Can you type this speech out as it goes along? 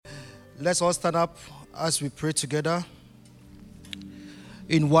Let's all stand up as we pray together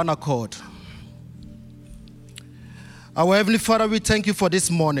in one accord. Our Heavenly Father, we thank you for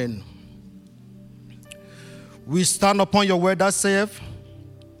this morning. We stand upon your word that saith,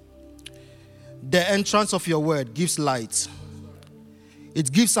 the entrance of your word gives light.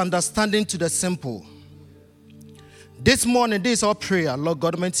 It gives understanding to the simple. This morning, this is our prayer, Lord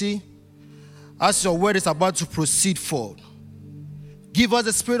God Almighty, as your word is about to proceed forward. Give us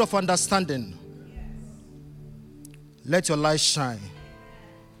the spirit of understanding. Let your light shine.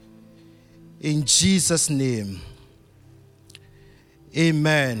 In Jesus' name,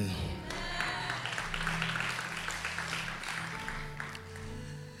 amen.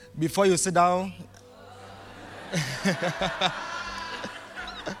 Before you sit down,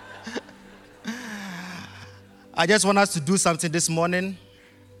 I just want us to do something this morning.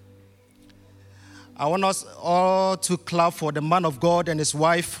 I want us all to clap for the man of God and his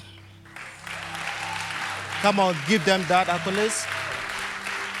wife. Come on, give them that accolades.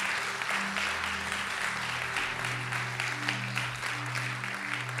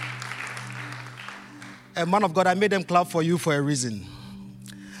 And man of God, I made them clap for you for a reason.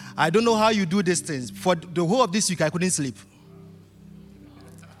 I don't know how you do these things. For the whole of this week, I couldn't sleep.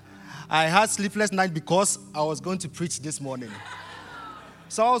 I had sleepless night because I was going to preach this morning.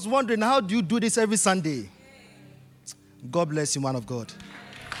 So I was wondering, how do you do this every Sunday? God bless you, man of God.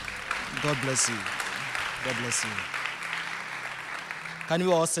 God bless you. God bless you. Can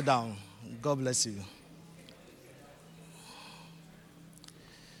we all sit down? God bless you.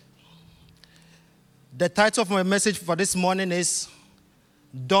 The title of my message for this morning is,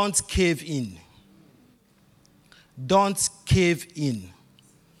 Don't Cave In. Don't cave in.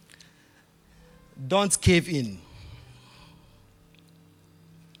 Don't cave in.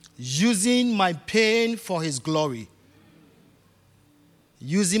 Using my pain for his glory.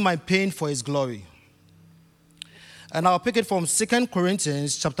 Using my pain for his glory. And I'll pick it from 2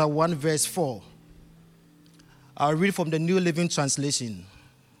 Corinthians chapter 1, verse 4. I'll read from the New Living Translation.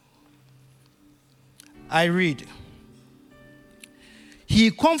 I read,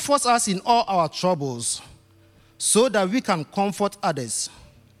 He comforts us in all our troubles, so that we can comfort others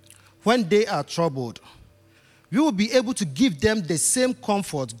when they are troubled. We will be able to give them the same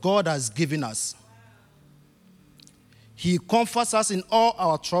comfort God has given us. He comforts us in all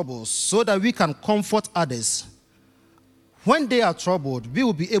our troubles so that we can comfort others. When they are troubled, we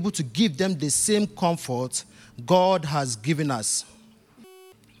will be able to give them the same comfort God has given us.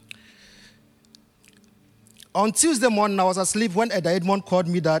 On Tuesday morning, I was asleep when Eda Edmond called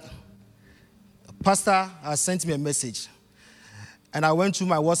me that Pastor has sent me a message. And I went through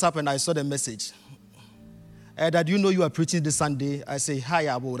my WhatsApp and I saw the message. Eda, do you know you are preaching this Sunday? I say, hi,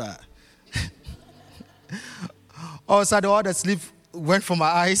 about that. All of a sudden, all the sleep went from my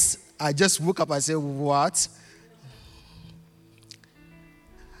eyes. I just woke up. I said, what?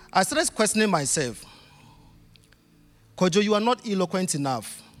 I started questioning myself. Kojo, you are not eloquent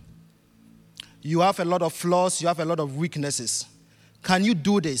enough. You have a lot of flaws. You have a lot of weaknesses. Can you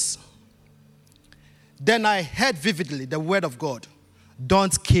do this? Then I heard vividly the word of God.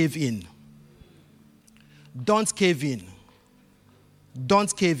 Don't cave in. Don't cave in.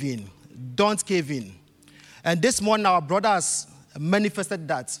 Don't cave in. Don't cave in. And this morning, our brother has manifested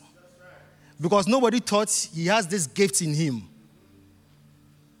that. Because nobody thought he has this gift in him.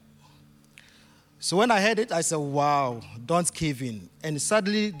 So when I heard it, I said, wow, don't cave in. And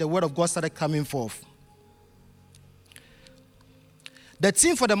suddenly, the word of God started coming forth. The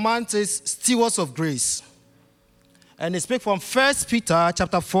theme for the month is Stewards of Grace. And it speaks from 1 Peter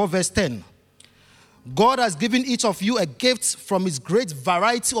chapter 4, verse 10. God has given each of you a gift from his great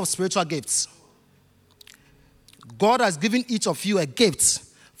variety of spiritual gifts. God has given each of you a gift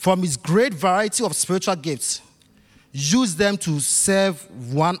from his great variety of spiritual gifts. Use them to serve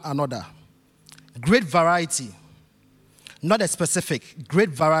one another. Great variety. Not a specific. Great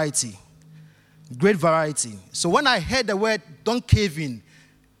variety. Great variety. So when I heard the word, don't cave in,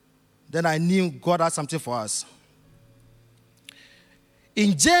 then I knew God had something for us.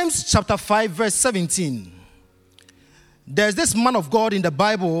 In James chapter 5, verse 17, there's this man of God in the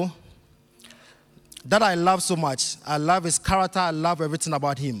Bible that I love so much. I love his character. I love everything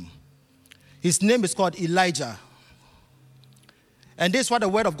about him. His name is called Elijah. And this is what the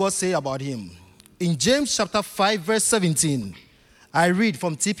word of God says about him. In James chapter 5, verse 17, I read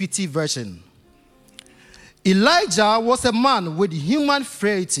from TPT version. Elijah was a man with human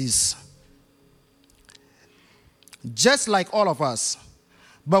frailties, just like all of us.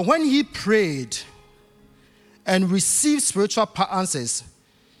 But when he prayed and received spiritual answers,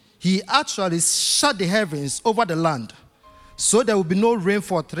 he actually shut the heavens over the land So there will be no rain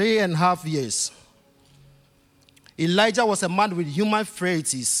for 3.5 years. Elijah was a man with human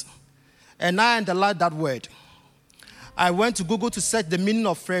frailties, and I underlined that word. I went to Google to search the meaning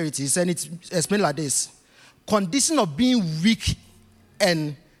of frailties, and it's explained like this: condition of being weak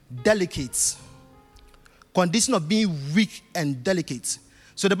and delicate. Condition of being weak and delicate.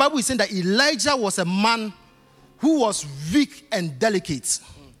 So the Bible is saying that Elijah was a man who was weak and delicate.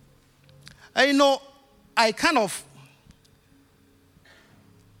 And I kind of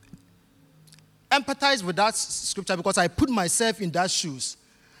empathize with that scripture because I put myself in that shoes.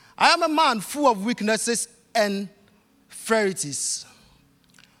 I am a man full of weaknesses and frailties.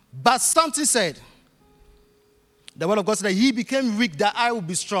 But something said, the word of God said that he became weak that I will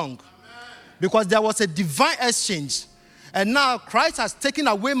be strong. Because there was a divine exchange. And now Christ has taken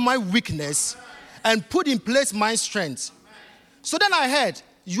away my weakness and put in place my strength. So then I heard,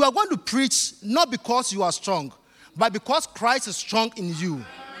 you are going to preach not because you are strong, but because Christ is strong in you.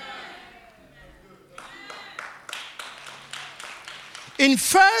 In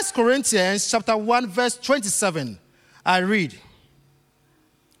 1 Corinthians chapter 1, verse 27, I read,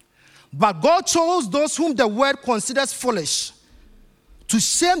 but God chose those whom the world considers foolish to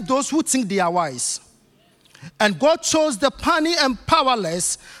shame those who think they are wise. And God chose the puny and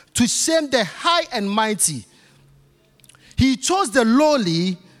powerless to shame the high and mighty. He chose the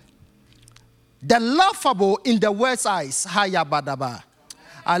lowly, the laughable in the world's eyes. Hayabadaba.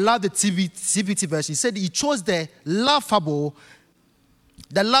 I love the TVT version. He said he chose the laughable,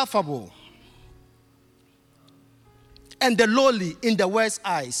 and the lowly in the world's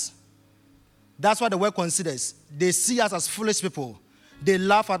eyes. That's what the world considers. They see us as foolish people. They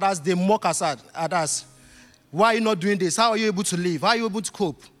laugh at us. They mock us at us. Why are you not doing this? How are you able to live? How are you able to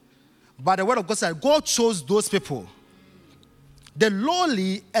cope? But the word of God said, God chose those people. The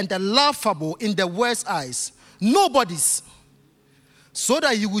lowly and the laughable in the world's eyes. Nobodies. So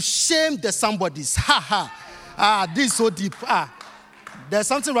that you will shame the somebodies. Ha ha. This is so deep. There's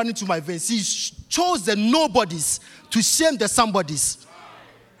something running through my veins. He chose the nobodies to shame the somebodies.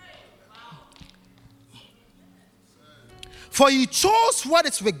 For he chose what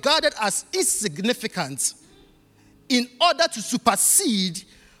is regarded as insignificant in order to supersede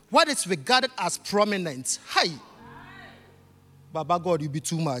what is regarded as prominent. Hi. Baba God, you be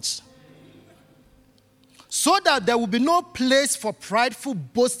too much. So that there will be no place for prideful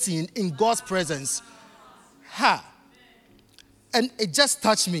boasting in God's presence. Ha. And it just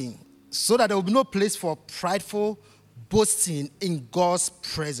touched me. So that there will be no place for prideful boasting in God's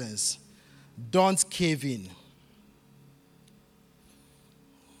presence. Don't cave in.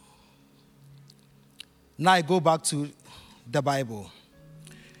 Now I go back to the Bible.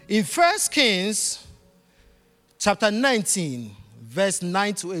 In 1 Kings chapter 19, verse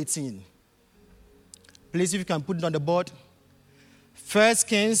 9 to 18. Please, if you can put it on the board. 1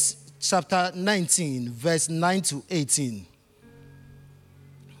 Kings chapter 19, verse 9 to 18.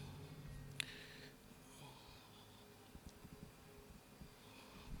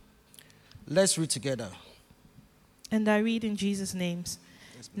 Let's read together. And I read in Jesus' name.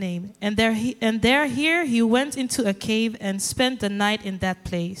 And here he went into a cave and spent the night in that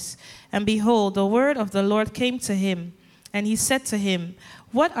place. And behold, the word of the Lord came to him. And he said to him,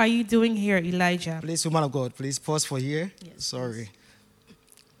 what are you doing here, Elijah? Please, woman of God, please pause for here. Yes, sorry.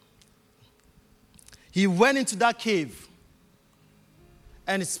 He went into that cave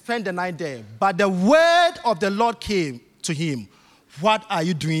and spent the night there. But the word of the Lord came to him. What are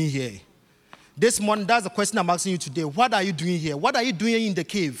you doing here? This morning, that's the question I'm asking you today. What are you doing here? What are you doing in the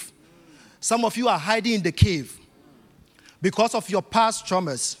cave? Some of you are hiding in the cave because of your past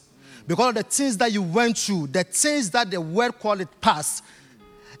traumas, because of the things that you went through, the things that the world call it past.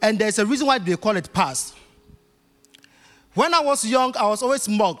 And there's a reason why they call it past. When I was young, I was always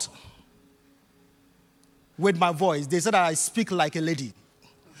mocked with my voice. They said that I speak like a lady.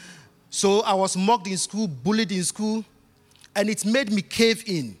 So I was mocked in school, bullied in school, and it made me cave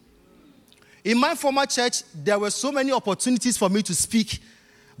in. In my former church, there were so many opportunities for me to speak,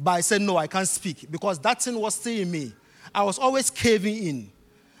 but I said, no, I can't speak because that thing was still in me. I was always caving in.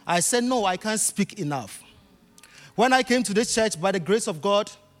 I said, no, I can't speak enough. When I came to this church, by the grace of God,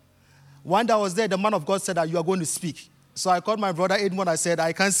 one day I was there, the man of God said that you are going to speak. So I called my brother Edmond, I said,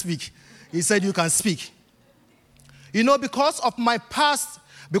 I can't speak. He said, you can speak. Because of my past,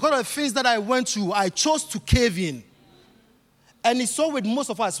 because of the things that I went through, I chose to cave in. And it's so with most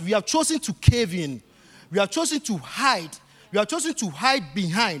of us. We have chosen to cave in. We have chosen to hide. We have chosen to hide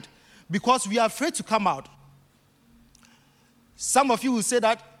behind because we are afraid to come out. Some of you will say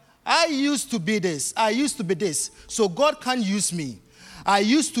that, I used to be this. I used to be this. So God can't use me. I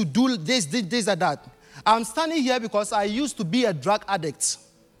used to do this, and that. I'm standing here because I used to be a drug addict.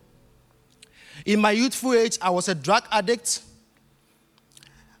 In my youthful age, I was a drug addict.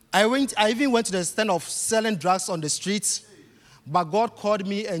 I even went to the extent of selling drugs on the streets. But God called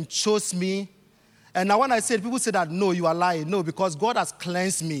me and chose me. And now when I said, people say that, no, you are lying. No, because God has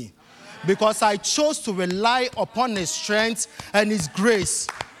cleansed me. Because I chose to rely upon His strength and His grace.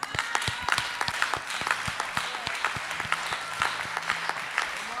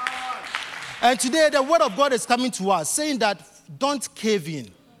 And today, the word of God is coming to us, saying that don't cave in.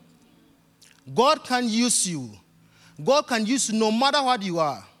 God can use you. God can use you no matter what you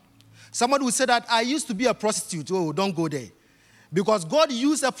are. Somebody will say that, I used to be a prostitute. Oh, don't go there. Because God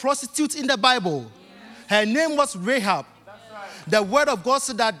used a prostitute in the Bible. Her name was Rahab. Right. The word of God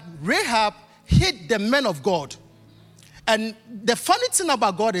said that Rahab hid the men of God. And the funny thing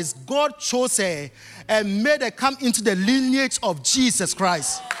about God is God chose her and made her come into the lineage of Jesus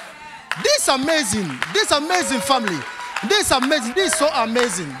Christ. This is amazing. This is amazing, family. This is amazing. This is so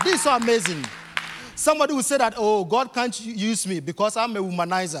amazing. This is so amazing. Somebody will say that, oh, God can't use me because I'm a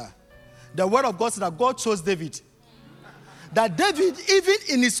womanizer. The word of God said that God chose David. That David, even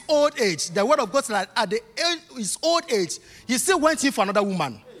in his old age, the word of God said that at his old age, he still went in for another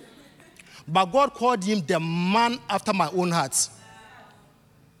woman. But God called him the man after my own heart.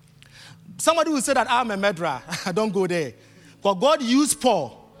 Somebody will say that I'm a murderer. Don't go there. But God used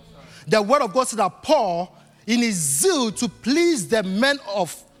Paul. The word of God said that Paul, in his zeal to please the men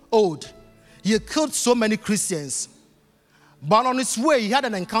of old, he killed so many Christians. But on his way, he had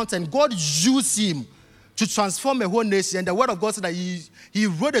an encounter, and God used him to transform a whole nation. And the word of God said that he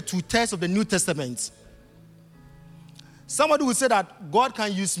wrote the 2 thirds of the New Testament. Somebody will say that God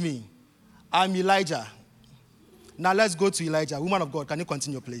can use me. I'm Elijah. Now let's go to Elijah. Woman of God, can you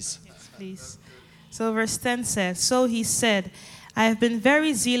continue, please? Yes, please. So verse 10 says, so he said, I have been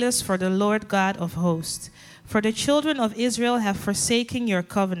very zealous for the Lord God of hosts. For the children of Israel have forsaken your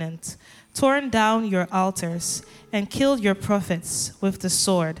covenant, torn down your altars, and killed your prophets with the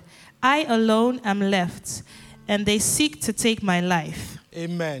sword. I alone am left, and they seek to take my life.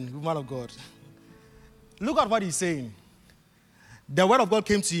 Amen, woman of God. Look at what he's saying. The word of God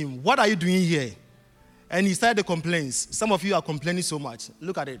came to him. What are you doing here? And he started the complaints. Some of you are complaining so much.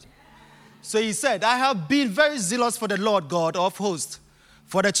 Look at it. So he said, I have been very zealous for the Lord God of hosts.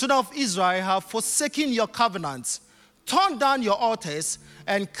 For the children of Israel have forsaken your covenants, torn down your altars,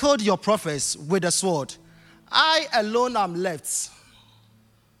 and killed your prophets with the sword. I alone am left.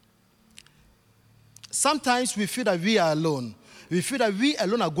 Sometimes we feel that we are alone. We feel that we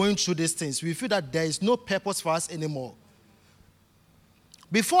alone are going through these things. We feel that there is no purpose for us anymore.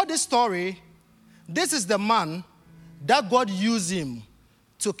 Before this story, this is the man that God used him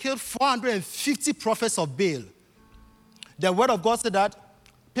to kill 450 prophets of Baal. The word of God said that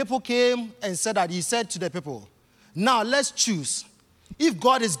people came and said that he said to the people, now let's choose. If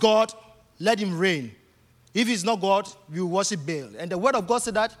God is God, let him reign. If he's not God, we will worship Baal. And the word of God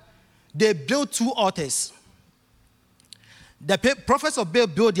said that they built 2 altars. The prophets of Baal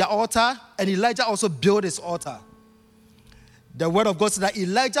built their altar, and Elijah also built his altar. The word of God said that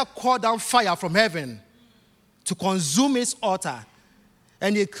Elijah called down fire from heaven to consume his altar.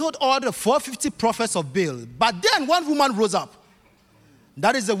 And he killed all the 450 prophets of Baal. But then one woman rose up.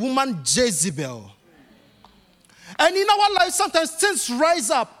 That is the woman Jezebel. And in our life, sometimes things rise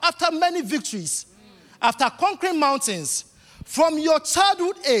up after many victories, after conquering mountains. From your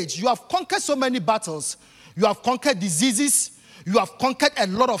childhood age, you have conquered so many battles. You have conquered diseases. You have conquered a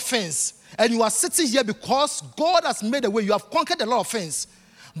lot of things. And you are sitting here because God has made a way. You have conquered a lot of things.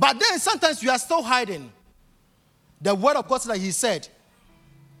 But then sometimes you are still hiding. The word of God that he said,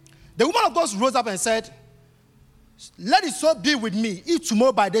 the woman of God rose up and said, let it so be with me if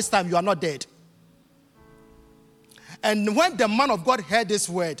tomorrow by this time you are not dead. And when the man of God heard this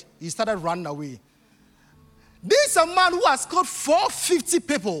word, he started running away. This is a man who has killed 450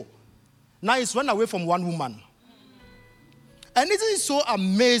 people. Now he's run away from one woman. And isn't it so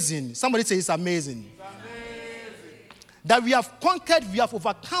amazing? Somebody say it's amazing. It's amazing. That we have conquered, we have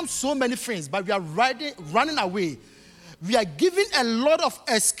overcome so many things, but we are running away. We are giving a lot of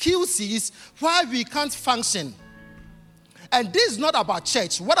excuses why we can't function. And this is not about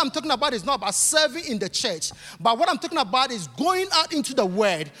church. What I'm talking about is not about serving in the church. But what I'm talking about is going out into the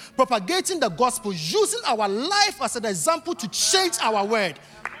word, propagating the gospel, using our life as an example to change our world.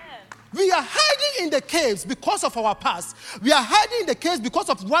 We are hiding in the caves because of our past. We are hiding in the caves because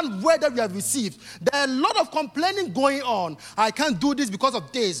of one word that we have received. There are a lot of complaining going on. I can't do this because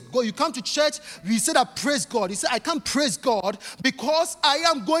of this. You come to church, we say that praise God. You say, I can't praise God because I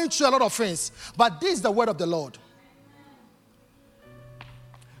am going through a lot of things. But this is the word of the Lord.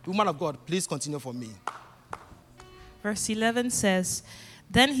 Woman of God, please continue for me. Verse 11 says,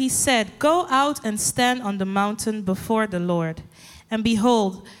 Then he said, Go out and stand on the mountain before the Lord. And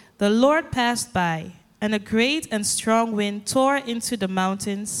behold, the Lord passed by, and a great and strong wind tore into the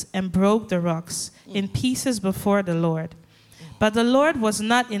mountains and broke the rocks in pieces before the Lord. But the Lord was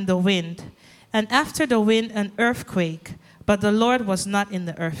not in the wind, and after the wind an earthquake, but the Lord was not in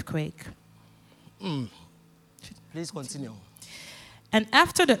the earthquake. Please continue. And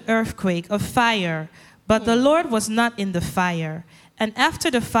after the earthquake, a fire, but the Lord was not in the fire. And after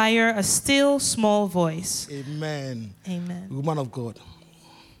the fire, a still small voice. Amen. Amen. Woman of God.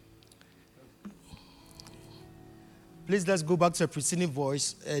 Please let's go back to the preceding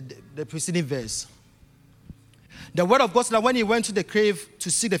voice, the preceding verse. The word of God said that when he went to the cave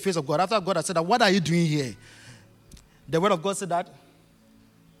to seek the face of God, after God had said that, what are you doing here? The word of God said that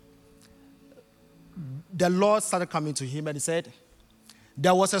the Lord started coming to him and he said,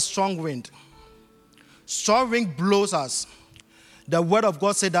 there was a strong wind. Strong wind blows us. The word of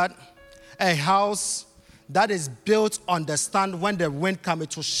God said that a house that is built on the stand, when the wind comes,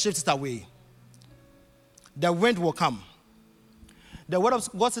 it will shift it away. The wind will come. The word of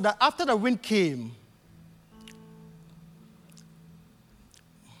God said that after the wind came,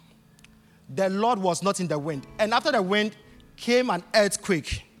 the Lord was not in the wind. And after the wind came an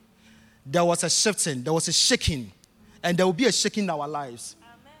earthquake. There was a shifting, there was a shaking. And there will be a shaking in our lives.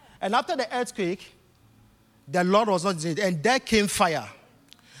 Amen. And after the earthquake, the Lord was not in it. And there came fire.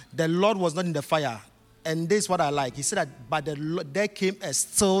 The Lord was not in the fire. And this is what I like. He said that, but there came a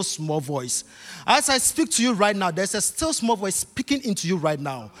still small voice. As I speak to you right now, there's a still small voice speaking into you right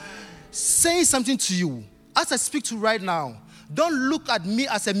now. Saying something to you. As I speak to you right now, don't look at me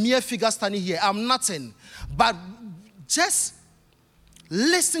as a mere figure standing here. I'm nothing. But just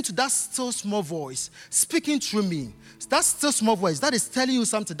listen to that still small voice speaking through me. That still small voice that is telling you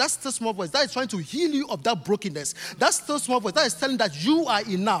something. That still small voice that is trying to heal you of that brokenness. That still small voice that is telling that you are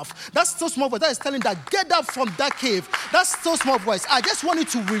enough. That still small voice that is telling that get up from that cave. That still small voice. I just want you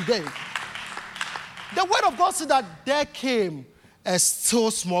to read it. The word of God said that there came a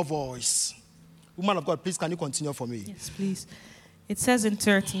still small voice. Woman of God, please, can you continue for me? Yes, please. It says in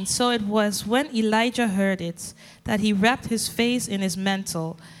 13, So it was when Elijah heard it that he wrapped his face in his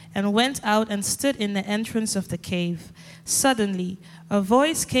mantle and went out and stood in the entrance of the cave. Suddenly, a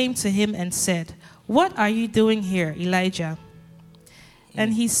voice came to him and said, What are you doing here, Elijah?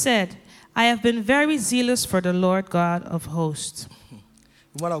 And he said, I have been very zealous for the Lord God of hosts.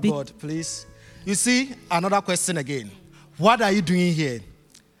 Woman of God, please. You see, another question again. What are you doing here?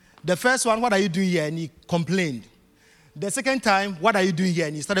 The first one, what are you doing here? And he complained. The second time, what are you doing here?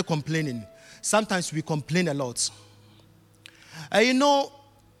 And he started complaining. Sometimes we complain a lot. And you know,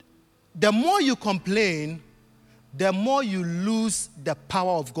 the more you complain, the more you lose the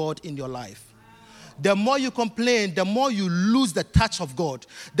power of God in your life. The more you complain, the more you lose the touch of God.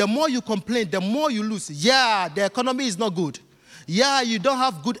 The more you complain, the more you lose. Yeah, the economy is not good. Yeah, you don't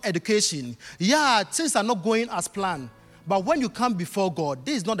have good education. Yeah, things are not going as planned. But when you come before God,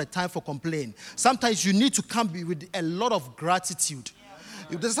 this is not the time for complaint. Sometimes you need to come with a lot of gratitude.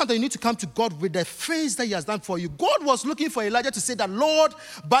 Sometimes you need to come to God with the things that he has done for you. God was looking for Elijah to say that, Lord,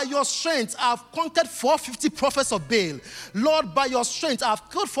 by your strength, I've conquered 450 prophets of Baal. Lord, by your strength, I've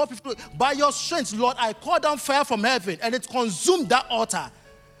killed 450. By your strength, Lord, I called down fire from heaven and it consumed that altar.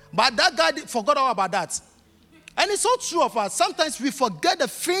 But that guy forgot all about that. And it's so true of us. Sometimes we forget the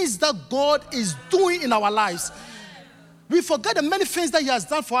things that God is doing in our lives. We forget the many things that he has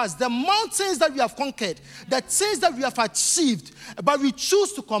done for us, the mountains that we have conquered, the things that we have achieved, but we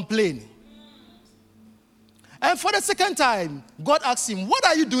choose to complain. And for the second time, God asked him, what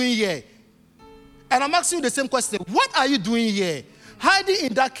are you doing here? And I'm asking you the same question. What are you doing here? Hiding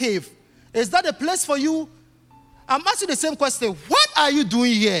in that cave. Is that a place for you? I'm asking the same question. What are you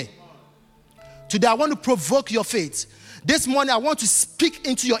doing here? Today, I want to provoke your faith. This morning, I want to speak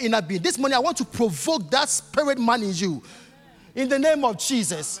into your inner being. This morning, I want to provoke that spirit man in you. In the name of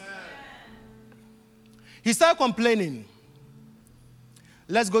Jesus. He started complaining.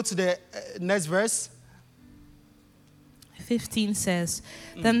 Let's go to the next verse. 15 says,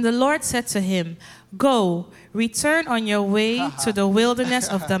 Then the Lord said to him, Go, return on your way to the wilderness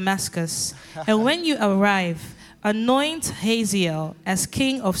of Damascus. And when you arrive, anoint Hazael as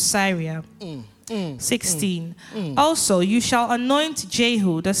king of Syria. 16. Also, you shall anoint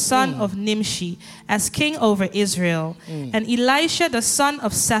Jehu, the son of Nimshi, as king over Israel, and Elisha, the son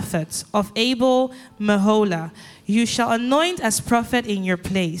of Shaphat, of Abel Meholah, you shall anoint as prophet in your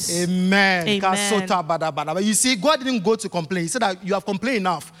place. Amen. Amen. But you see, God didn't go to complain. He said that you have complained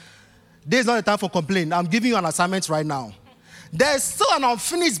enough. This is not the time for complaint. I'm giving you an assignment right now. There's still an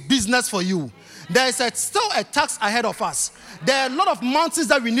unfinished business for you. There is still a task ahead of us. There are a lot of mountains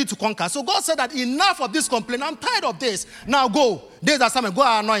that we need to conquer. So God said that enough of this complaint. I'm tired of this. Now go. There's assignment. Go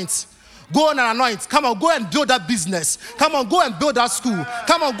and anoint. Go on and anoint. Come on, go and build that business. Come on, go and build that school.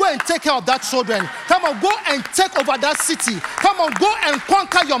 Come on, go and take care of that children. Come on, go and take over that city. Come on, go and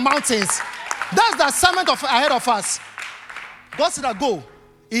conquer your mountains. That's the assignment ahead of us. God said that go.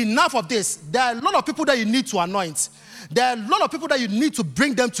 Enough of this. There are a lot of people that you need to anoint. There are a lot of people that you need to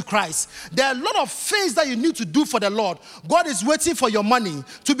bring them to Christ. There are a lot of things that you need to do for the Lord. God is waiting for your money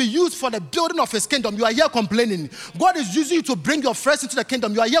to be used for the building of His kingdom. You are here complaining. God is using you to bring your friends into the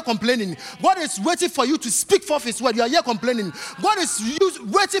kingdom. You are here complaining. God is waiting for you to speak forth His word. You are here complaining. God is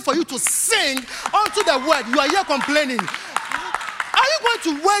waiting for you to sing unto the word. You are here complaining. Are you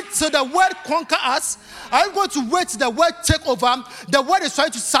going to wait till the word conquer us? Are you going to wait till the word take over? The word is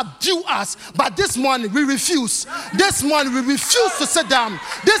trying to subdue us. But this morning we refuse. This morning we refuse to sit down.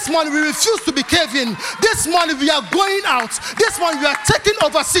 This morning we refuse to be caving. This morning we are going out. This morning we are taking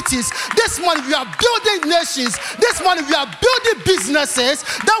over cities. This morning we are building nations. This morning we are building businesses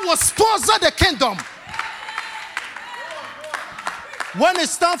that will sponsor the kingdom. When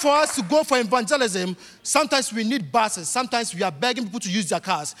it's time for us to go for evangelism, sometimes we need buses. Sometimes we are begging people to use their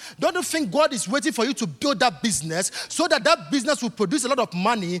cars. Don't you think God is waiting for you to build that business so that that business will produce a lot of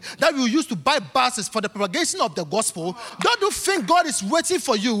money that we will use to buy buses for the propagation of the gospel? Don't you think God is waiting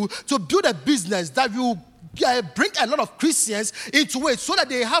for you to build a business that will bring a lot of Christians into it so that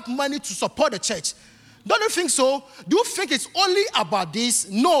they have money to support the church? Don't you think so? Do you think it's only about this?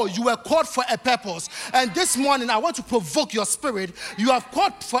 No, you were called for a purpose. And this morning, I want to provoke your spirit. You have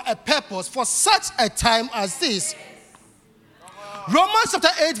called for a purpose for such a time as this. Romans chapter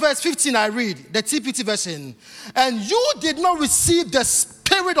 8, verse 15, I read, the TPT version. And you did not receive the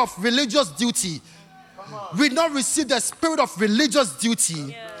spirit of religious duty. We did not receive the spirit of religious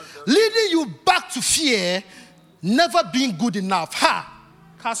duty, leading you back to fear, never being good enough.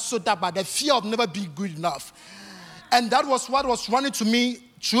 But the fear of never being good enough. And that was what was running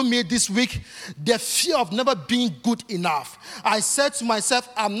through me this week, the fear of never being good enough. I said to myself,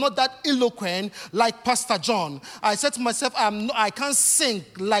 I'm not that eloquent like Pastor John. I said to myself, I can't sing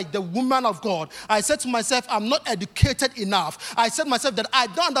like the woman of God. I said to myself, I'm not educated enough. I said to myself that I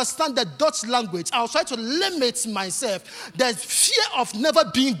don't understand the Dutch language. I was trying to limit myself. There's fear of never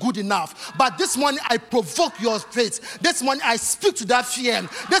being good enough. But this morning, I provoke your faith. This morning, I speak to that fear.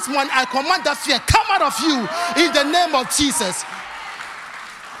 This morning, I command that fear, come out of you in the name of Jesus.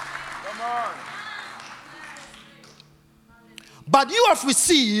 But you have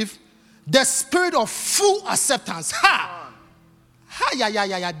received the spirit of full acceptance. The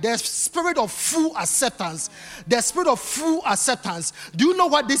spirit of full acceptance. The spirit of full acceptance. Do you know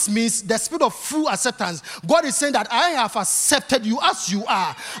what this means? The spirit of full acceptance. God is saying that I have accepted you as you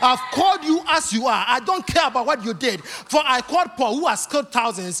are. I've called you as you are. I don't care about what you did. For I called Paul, who has killed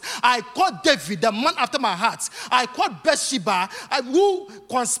thousands. I called David, the man after my heart. I called Bathsheba, who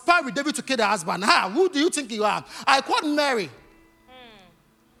conspired with David to kill her husband. Who do you think you are? I called Mary.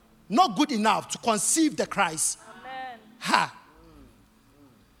 Not good enough to conceive the Christ. Amen.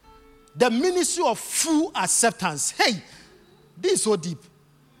 The ministry of full acceptance. Hey, this is so deep.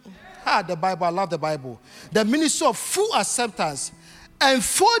 The Bible, I love the Bible. The ministry of full acceptance,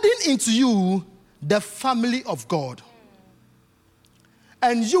 enfolding into you the family of God.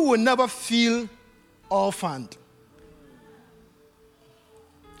 And you will never feel orphaned.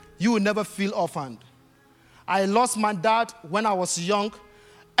 You will never feel orphaned. I lost my dad when I was young.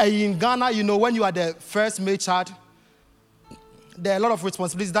 In Ghana, you know, when you are the first male child, there are a lot of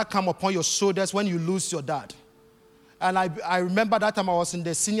responsibilities that come upon your shoulders when you lose your dad. And I remember that time I was in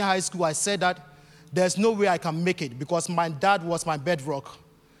the senior high school, I said that there's no way I can make it because my dad was my bedrock.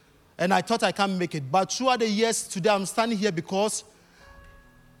 And I thought I can't make it. But throughout the years, today I'm standing here because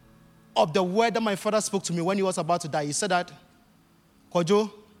of the word that my father spoke to me when he was about to die. He said that,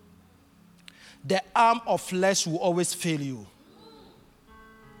 Kojo, the arm of flesh will always fail you.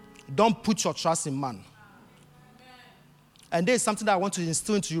 Don't put your trust in man. And there is something that I want to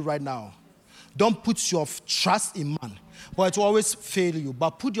instill into you right now. Don't put your trust in man, for it will always fail you.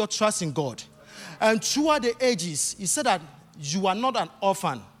 But put your trust in God. And throughout the ages, he said that you are not an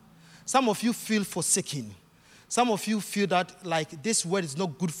orphan. Some of you feel forsaken. Some of you feel that like this word is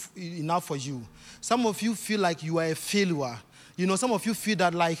not good enough for you. Some of you feel like you are a failure. You know, some of you feel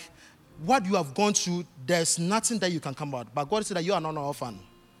that like what you have gone through, there's nothing that you can come out. But God said that you are not an orphan.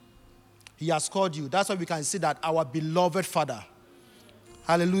 He has called you. That's why we can see that our beloved Father.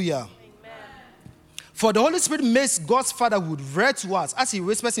 Hallelujah. Amen. For the Holy Spirit makes God's fatherhood rare to us as He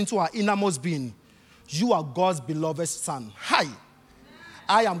whispers into our innermost being. You are God's beloved son. Hi.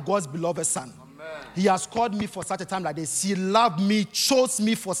 I am God's beloved son. Amen. He has called me for such a time like this. He loved me, chose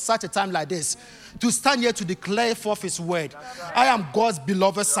me for such a time like this, to stand here to declare forth his word. I am God's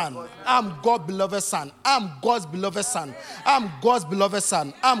beloved son. I am God's beloved son. I am God's beloved son. I am God's beloved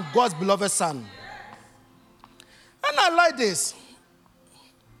son. I am God's beloved son. And I like this.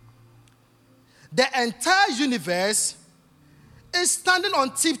 The entire universe is standing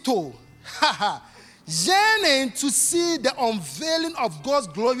on tiptoe, yearning to see the unveiling of God's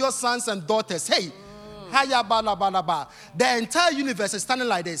glorious sons and daughters. Hey, the entire universe is standing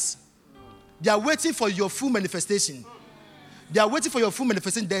like this. They are waiting for your full manifestation. They are waiting for your full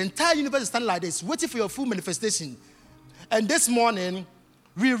manifestation. The entire universe is standing like this, waiting for your full manifestation. And this morning,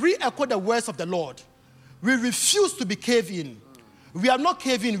 we re-echo the words of the Lord. We refuse to be caved in. We are not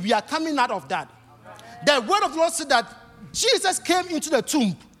caved in. We are coming out of that. The word of the Lord said that Jesus came into the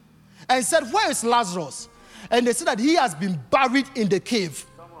tomb and said, where is Lazarus? And they said that he has been buried in the cave.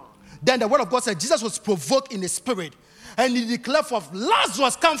 Then the word of God said Jesus was provoked in the spirit. And he declared forth,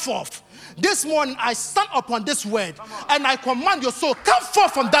 Lazarus, come forth. This morning I stand upon this word and I command your soul, come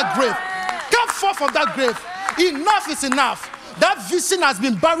forth from that grave. Come forth from that grave. Enough is enough. That vision has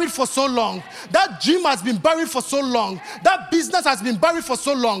been buried for so long. That dream has been buried for so long. That business has been buried for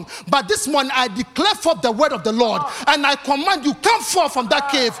so long. But this morning I declare forth the word of the Lord and I command you, come forth from that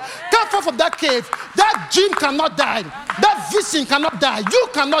cave. Come forth from that cave. That dream cannot die. That vision cannot die. You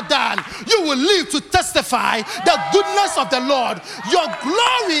cannot die. You will live to testify the goodness of the Lord. Your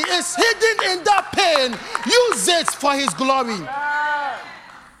glory is hidden in that pain. Use it for his glory.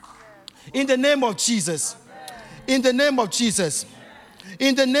 In the name of Jesus. In the name of Jesus.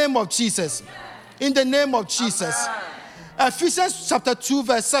 In the name of Jesus. In the name of Jesus. Ephesians chapter 2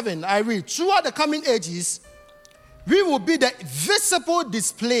 verse 7, I read, throughout the coming ages, we will be the visible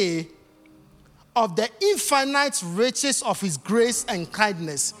display of the infinite riches of his grace and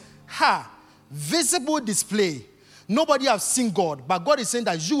kindness. Visible display. Nobody has seen God, but God is saying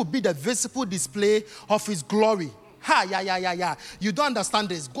that you will be the visible display of his glory. You don't understand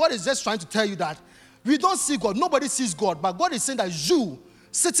this. God is just trying to tell you that we don't see God. Nobody sees God. But God is saying that you,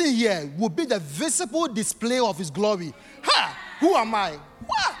 sitting here, will be the visible display of his glory. Who am I?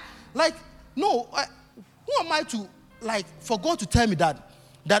 What? Who am I to, for God to tell me that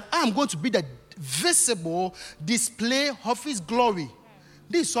I am going to be the visible display of his glory?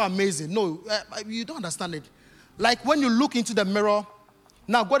 This is so amazing. No, you don't understand it. Like when you look into the mirror,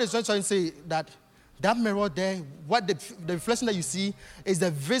 now God is trying to say that mirror there, what the reflection that you see is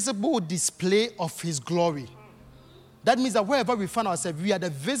the visible display of his glory. That means that wherever we find ourselves, we are the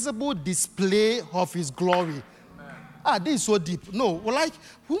visible display of his glory. This is so deep. No,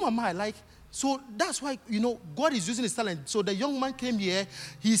 who am I? So that's why, God is using his talent. So the young man came here,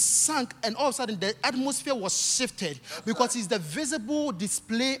 he sang, and all of a sudden the atmosphere was shifted because he's the visible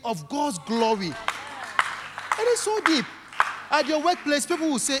display of God's glory. It is so deep. At your workplace, people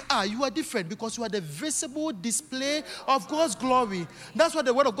will say, you are different because you are the visible display of God's glory. That's what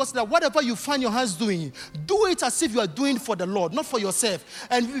the word of God says, that whatever you find your hands doing, do it as if you are doing for the Lord, not for yourself.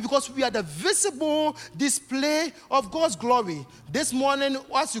 And because we are the visible display of God's glory. This morning,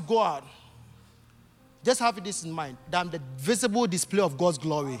 as you go out, just have this in mind, that I'm the visible display of God's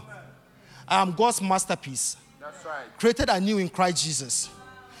glory. I am God's masterpiece. That's right. Created anew in Christ Jesus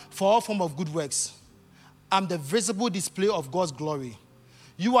for all form of good works. I'm the visible display of God's glory.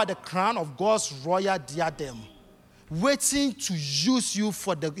 You are the crown of God's royal diadem, waiting to use you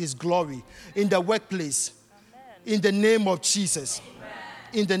for his glory in the workplace. Amen. In the name of Jesus. Amen.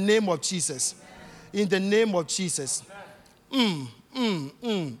 In the name of Jesus. Amen. In the name of Jesus.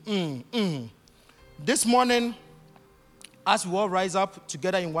 This morning, as we all rise up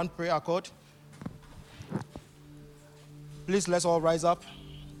together in one prayer accord, please let's all rise up.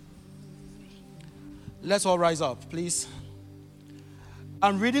 Let's all rise up, please.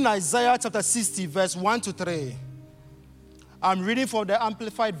 I'm reading Isaiah chapter 60, verse 1 to 3. I'm reading from the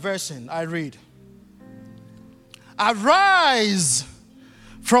Amplified Version. I read, arise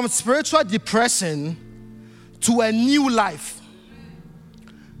from spiritual depression to a new life.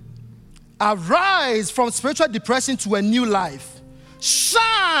 Arise from spiritual depression to a new life.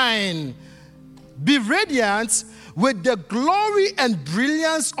 Shine. Be radiant with the glory and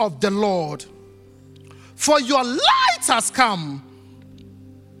brilliance of the Lord. For your light has come,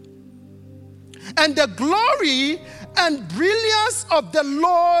 and the glory and brilliance of the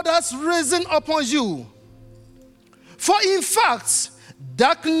Lord has risen upon you. For in fact,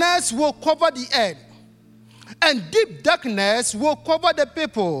 darkness will cover the earth, and deep darkness will cover the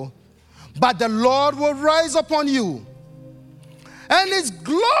people. But the Lord will rise upon you, and his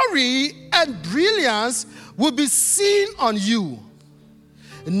glory and brilliance will be seen on you.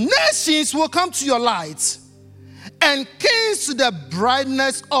 Nations will come to your light, and kings to the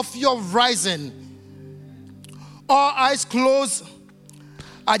brightness of your rising. All eyes closed.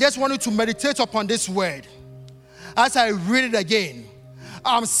 I just want you to meditate upon this word. As I read it again,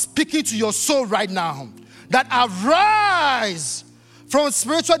 I'm speaking to your soul right now, that arise from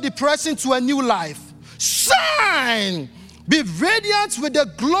spiritual depression to a new life. Shine! Be radiant with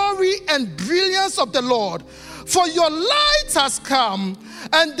the glory and brilliance of the Lord. For your light has come,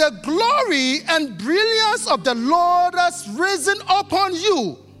 and the glory and brilliance of the Lord has risen upon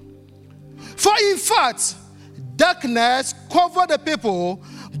you. For in fact, darkness covered the people,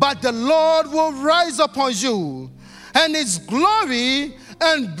 but the Lord will rise upon you, and his glory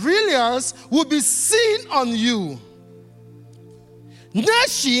and brilliance will be seen on you.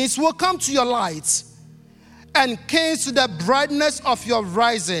 Nations will come to your light, and kings to the brightness of your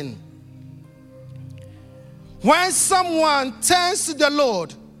rising. When someone turns to the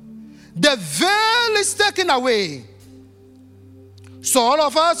Lord, the veil is taken away. So all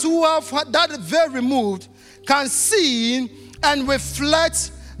of us who have had that veil removed can see and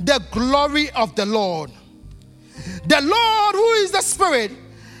reflect the glory of the Lord. The Lord, who is the Spirit,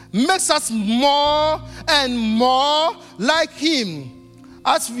 makes us more and more like him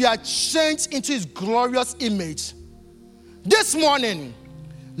as we are changed into his glorious image. This morning,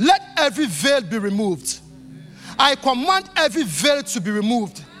 let every veil be removed. I command every veil to be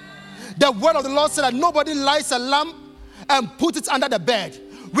removed. The word of the Lord said that nobody lights a lamp and put it under the bed.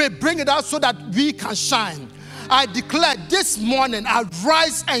 We bring it out so that we can shine. I declare this morning,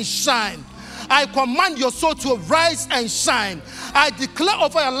 arise and shine. I command your soul to rise and shine. I declare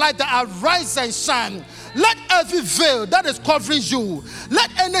over your life that arise and shine. Let every veil that is covering you,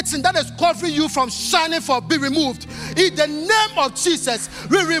 let anything that is covering you from shining for be removed. In the name of Jesus,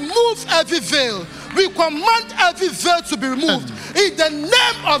 we remove every veil. We command every veil to be removed. In the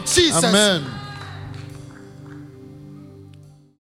name of Jesus. Amen.